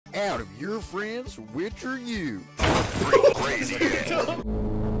Out of your friends, which are you? Freak crazy. The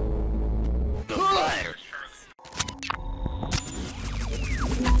fire.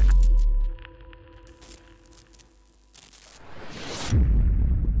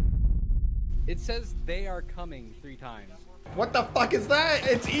 It says they are coming 3 times. What the fuck is that?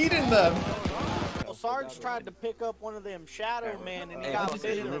 It's eating them. Well, Sarge tried to pick up one of them Shadow Men and he got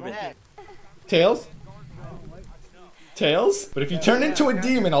bit in the neck. Tails? Tails? But if you turn into a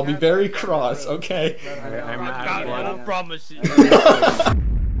demon, I'll be very cross, okay? I don't promise you.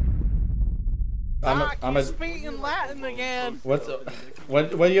 I'm a speaking Latin again.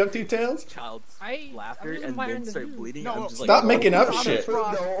 what are you up to, Tails? Child's laughter and then start bleeding. No, I'm just like, Stop making up shit.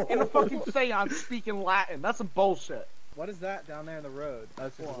 In a fucking seance speaking Latin. That's some bullshit. What is that down there in the road?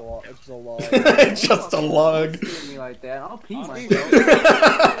 That's just a log. It's just a log. It's just a log. Me like that. I'll pee myself.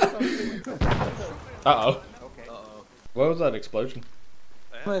 Uh-oh. Okay. What was that explosion?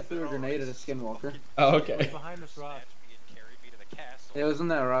 I threw a grenade at a skinwalker. Oh, okay. Behind this rock. It was in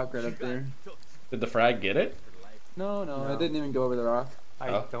that rock right up there. Did the frag get it? No, I didn't even go over the rock. I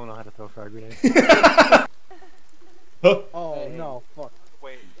don't know how to throw frag grenades. Oh no, fuck.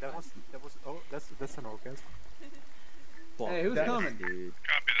 Wait, that was oh, that's an orgasm. Hey, who's coming? Dude.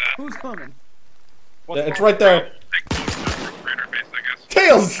 Who's coming? Yeah, it's right there.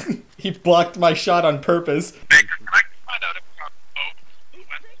 Tails! He blocked my shot on purpose.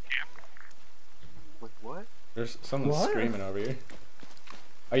 Wait, what? There's someone screaming over here.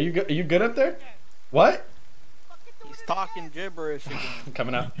 Are you good up there? What? He's talking gibberish again. I'm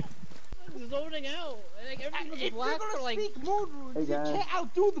coming up. Zoning out. Like everything was black for like. Hey, guys. You can't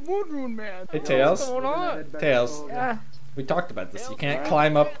outdo the moon rune, man. Hey, Tails. What's going on? Tails. Yeah. We talked about this. You can't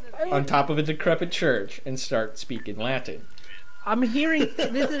climb up on top of a decrepit church and start speaking Latin. I'm hearing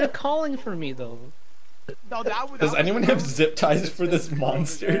this is a calling for me though. No, Does anyone have zip ties for this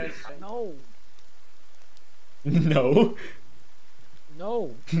monster? No. No.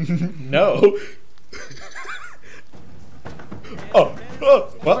 No. No. Oh,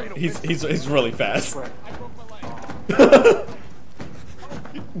 well, he's really fast.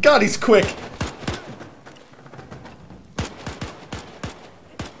 God, he's quick.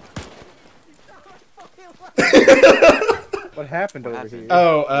 What happened over here?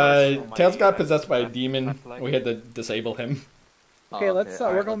 Oh, Tails got possessed by a demon. We had to disable him. Okay, let's.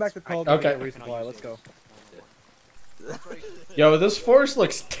 We're going back to Cold. Okay. Resupply. Let's go. Yo, this forest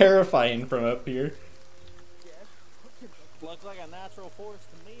looks terrifying from up here. Looks like a natural force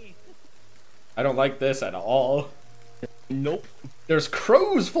to me. I don't like this at all. Nope. There's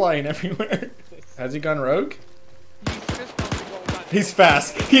crows flying everywhere. Has he gone rogue? He's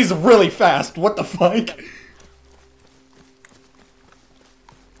fast. He's really fast. What the fuck?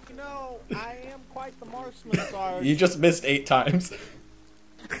 You know, I am quite the marksman, Sarge. You just missed 8 times.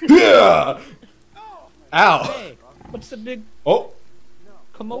 Yeah. Ow. Hey, what's the big Oh.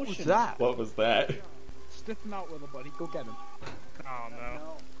 commotion? What was that? Stiff him out, little buddy. Go get him. Oh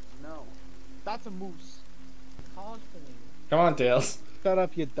no. No. That's a moose. Calls for me. Come on, Tails. Shut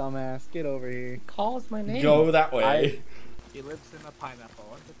up, you dumbass. Get over here. Calls my name. Go that way. He lives in a pineapple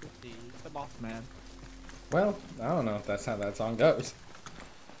under the sea. The boss man. Well, I don't know if that's how that song goes.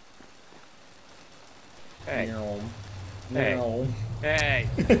 Hey. No. Hey. No. Hey.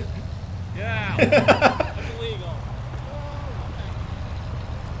 Yeah. That's illegal.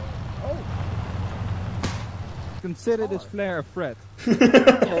 Consider this flare a threat.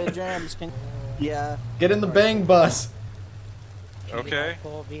 Hey, James, yeah. Get in the bang bus. Okay.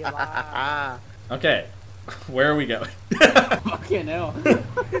 Okay. Where are we going? Okay, now.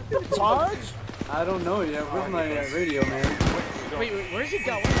 Sarge? I don't know yet. Where's my radio, man? Wait, where's he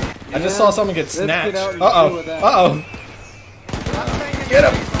going? I just saw someone get Let's snatched. get out and Uh-oh. deal with that. Uh-oh.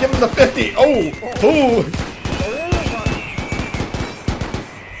 Get him! Give him the 50! Oh! Ooh!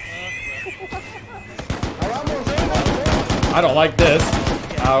 I don't like this.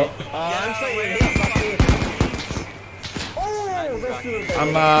 Ow.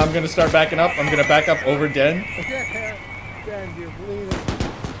 I'm gonna start backing up. I'm gonna back up over Den. Dan, you're bleeding.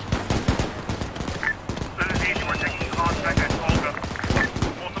 We're taking contact at Olga.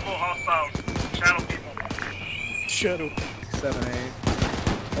 Multiple hostiles. Shadow people. Shadow.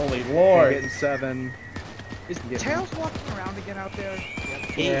 7-8. Holy We're lord. getting 7. Is Tails walking around again out there?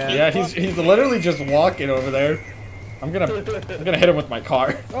 Yeah, he's literally just walking over there. I'm gonna hit him with my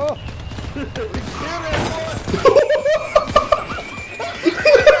car. Oh!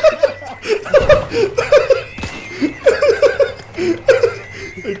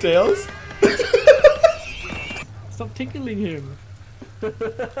 Hey, Tails? Stop tickling him.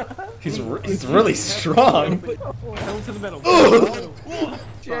 He's really strong.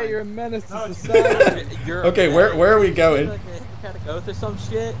 Yeah, you're a menace to society. Okay, where are we going? Go through some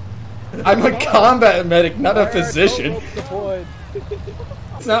shit. I'm a combat medic, not a physician. Deployed.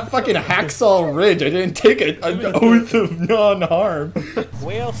 It's not fucking Hacksaw Ridge. I didn't take an oath of non-harm.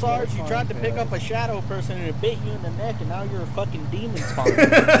 Well, Sarge, you tried to pick up a shadow person and it bit you in the neck, and now you're a fucking demon spawn.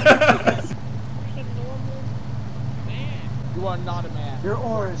 You are not a man. You're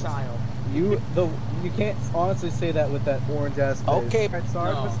orange. Child. You can't honestly say that with that orange ass face. Okay. Right,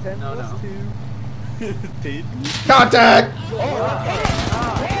 Sarge was 10 plus 2. Contact!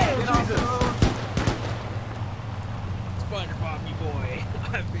 SpongeBob, you boy.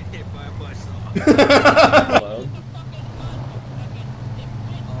 I've been hit by a buzzsaw.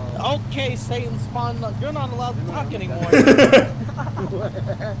 Okay, Satan spawn, you're not allowed to talk anymore.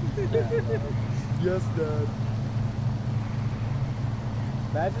 Yes, Dad.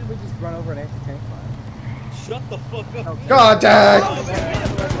 Imagine we just run over an anti-tank mine. Shut the fuck up. Contact!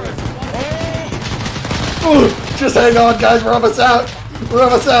 Ooh, just hang on, guys. We're almost out. We're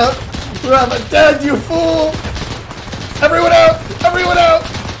almost out. We're almost dead, you fool! Everyone out! Everyone out!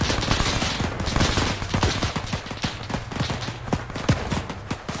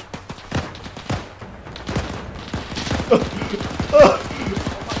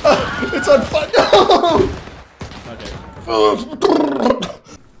 It's on fire! No! Okay.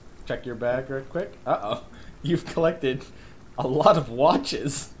 Check your bag real quick. Uh-oh. You've collected a lot of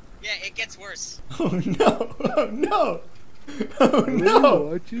watches. Yeah, it gets worse. Oh no! Oh no! Oh no!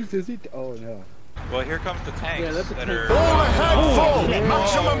 Watches, does he? Oh no. Well, here comes the tanks Yeah, that's a that tank. are... Oh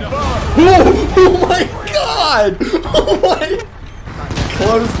my god! Oh my!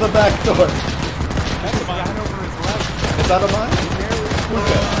 Close the back door. Is that a mine?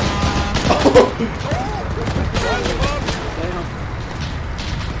 Okay. Oh.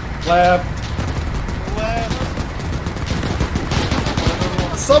 Left.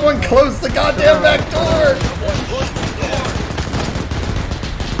 Someone close the goddamn back door!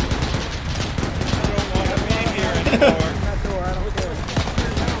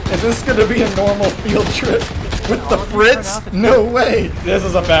 Is this gonna be a normal field trip? With the Fritz? No way! This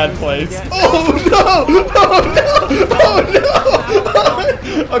is a bad place. Oh no! Oh no! Oh no!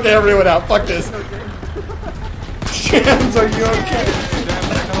 Okay, everyone out. Fuck this. Shams, are you okay?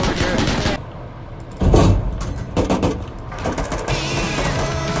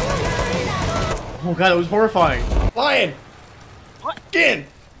 Oh god, it was horrifying. Lion! What? Again!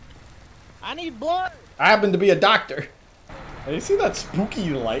 I need blood. I happen to be a doctor. Hey, you see that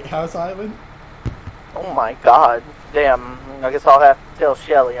spooky lighthouse island? Oh my god. Damn, I guess I'll have to tell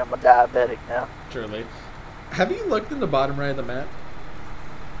Shelly I'm a diabetic now. Surely. Have you looked in the bottom right of the map?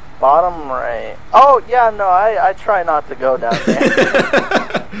 Bottom right. Oh, yeah, no, I try not to go down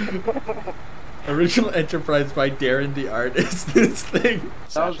there. Original Enterprise by Darren the Artist. This thing.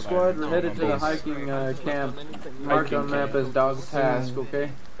 Dog squad, we're headed to the hiking camp. Marked on map as Dog's Task, okay?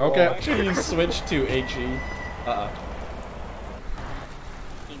 Okay, should you switch to HE? Uh-uh.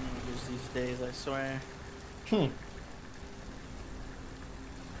 Teenagers these days, I swear.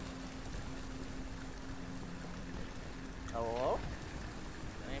 Hello?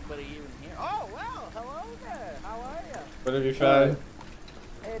 Anybody even here? Oh, well, hello there. How are you? What have you found?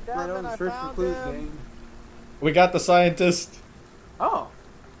 Hey, Right on Devin, the I search for found clues, him. gang. We got the scientist. Oh.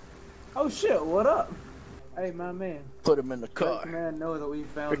 Oh shit, what up? Hey, my man. Put him in the Let car. the man know that we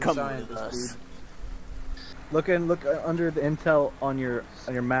found They're the coming with scientist, us. dude. Look under the intel on your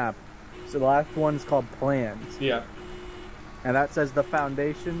map. So the last one is called plans, Yeah. and that says the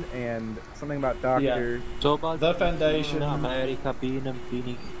foundation and something about doctor. The Foundation.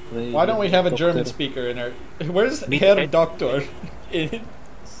 Why don't we have a German speaker in our... Where's Herr Doctor?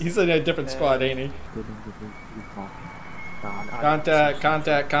 He's in a different squad, ain't he? Contact,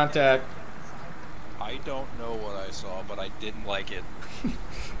 contact, contact. I don't know what I saw, but I didn't like it.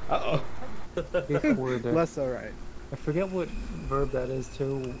 Uh-oh. That's alright. I forget what verb that is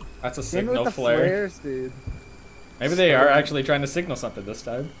too. That's a With signal the flare. flares, dude. Maybe they are actually trying to signal something this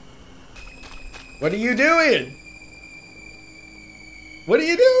time. What are you doing? What are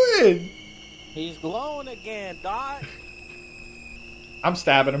you doing? He's glowing again, Doc. I'm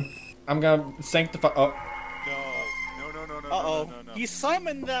stabbing him. I'm gonna sanctify... Oh. No. Uh-oh. You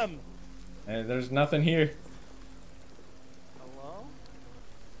summoned them. Hey, there's nothing here. Hello?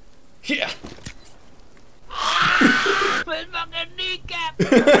 Yeah. My fucking kneecap!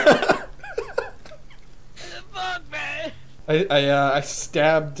 Fuck, man! I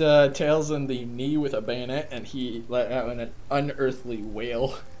stabbed Tails in the knee with a bayonet, and he let out an unearthly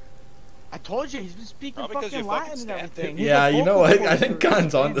wail. I told you he's been speaking Probably 'cause fucking you Latin fucking and stand everything. Yeah, you know what? I think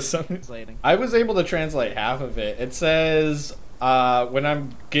Gon's Gon's on to something. I was able to translate half of it. It says, when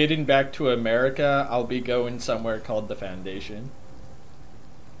I'm getting back to America, I'll be going somewhere called the Foundation.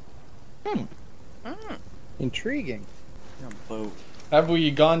 Intriguing. Have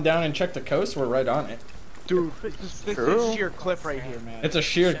we gone down and checked the coast? We're right on it. Dude, this is sheer cliff right here, man. It's a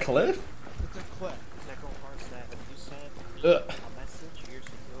sheer cliff? It's a cliff. Ugh.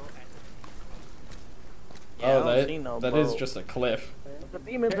 Yeah, Oh, I don't see no that is boat. just a cliff. The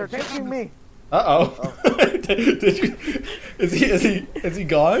demons are taking me. Uh-oh. Did you... Is he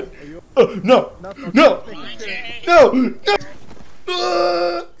gone? Oh, no! No! No!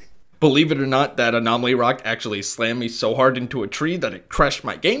 No! Believe it or not, that anomaly rock actually slammed me so hard into a tree that it crashed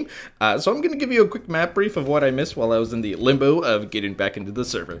my game. So I'm going to give you a quick map brief of what I missed while I was in the limbo of getting back into the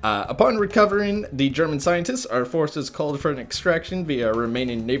server. Upon recovering the German scientists, our forces called for an extraction via a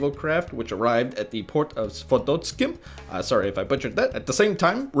remaining naval craft which arrived at the port of Svototskim. Sorry if I butchered that. At the same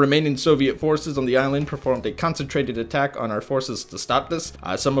time, remaining Soviet forces on the island performed a concentrated attack on our forces to stop this.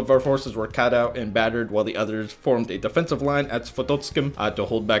 Some of our forces were cut out and battered while the others formed a defensive line at Svototskim to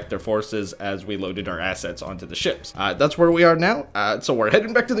hold back their forces as we loaded our assets onto the ships. That's where we are now, so we're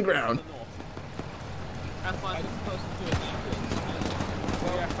heading back to the ground.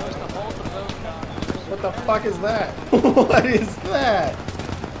 What the fuck is that? What is that?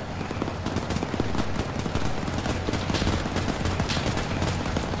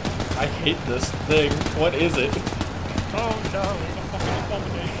 I hate this thing. What is it? Oh no, it's a fucking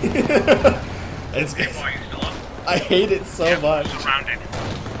abomination. It's I hate it so much. Surrounded.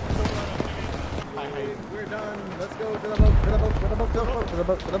 We're done. Let's go to the boat. To the boat. To the boat. To the boat. To the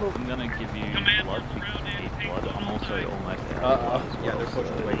boat. To the boat. I'm gonna give you blood because you need blood. I'm also almost there. Yeah, they're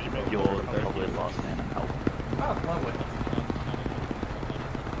pushing away. You're probably the last man and help.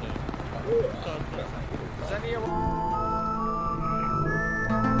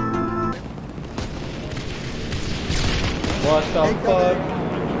 What the fuck?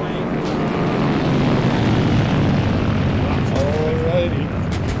 Alrighty.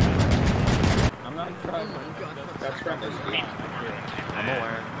 I'm not trying. That's from this week. I'm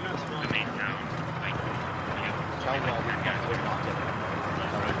aware.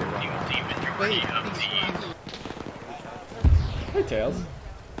 Hey, Tails.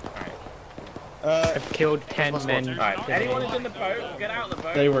 I've killed 10 men. Anyone who's in the boat, get out of the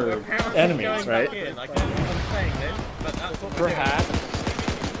boat. They were enemies, right?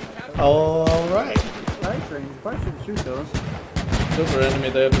 Perhaps. Alright. Nice range. Probably shouldn't shoot those. Those are enemy,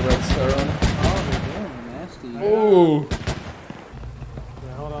 they have the red star on them. Oh, they're damn nasty. Ooh.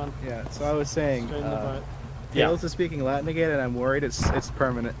 Yeah, hold on. Yeah, so I was saying, Yeah. Tails is speaking Latin again, and I'm worried it's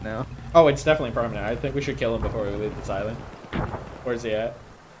permanent now. Oh, it's definitely permanent. I think we should kill him before we leave this island. Where's he at?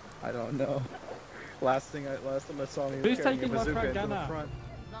 I don't know. Last time I saw him, he was Who's carrying a taking my bazooka front into the gunner? front.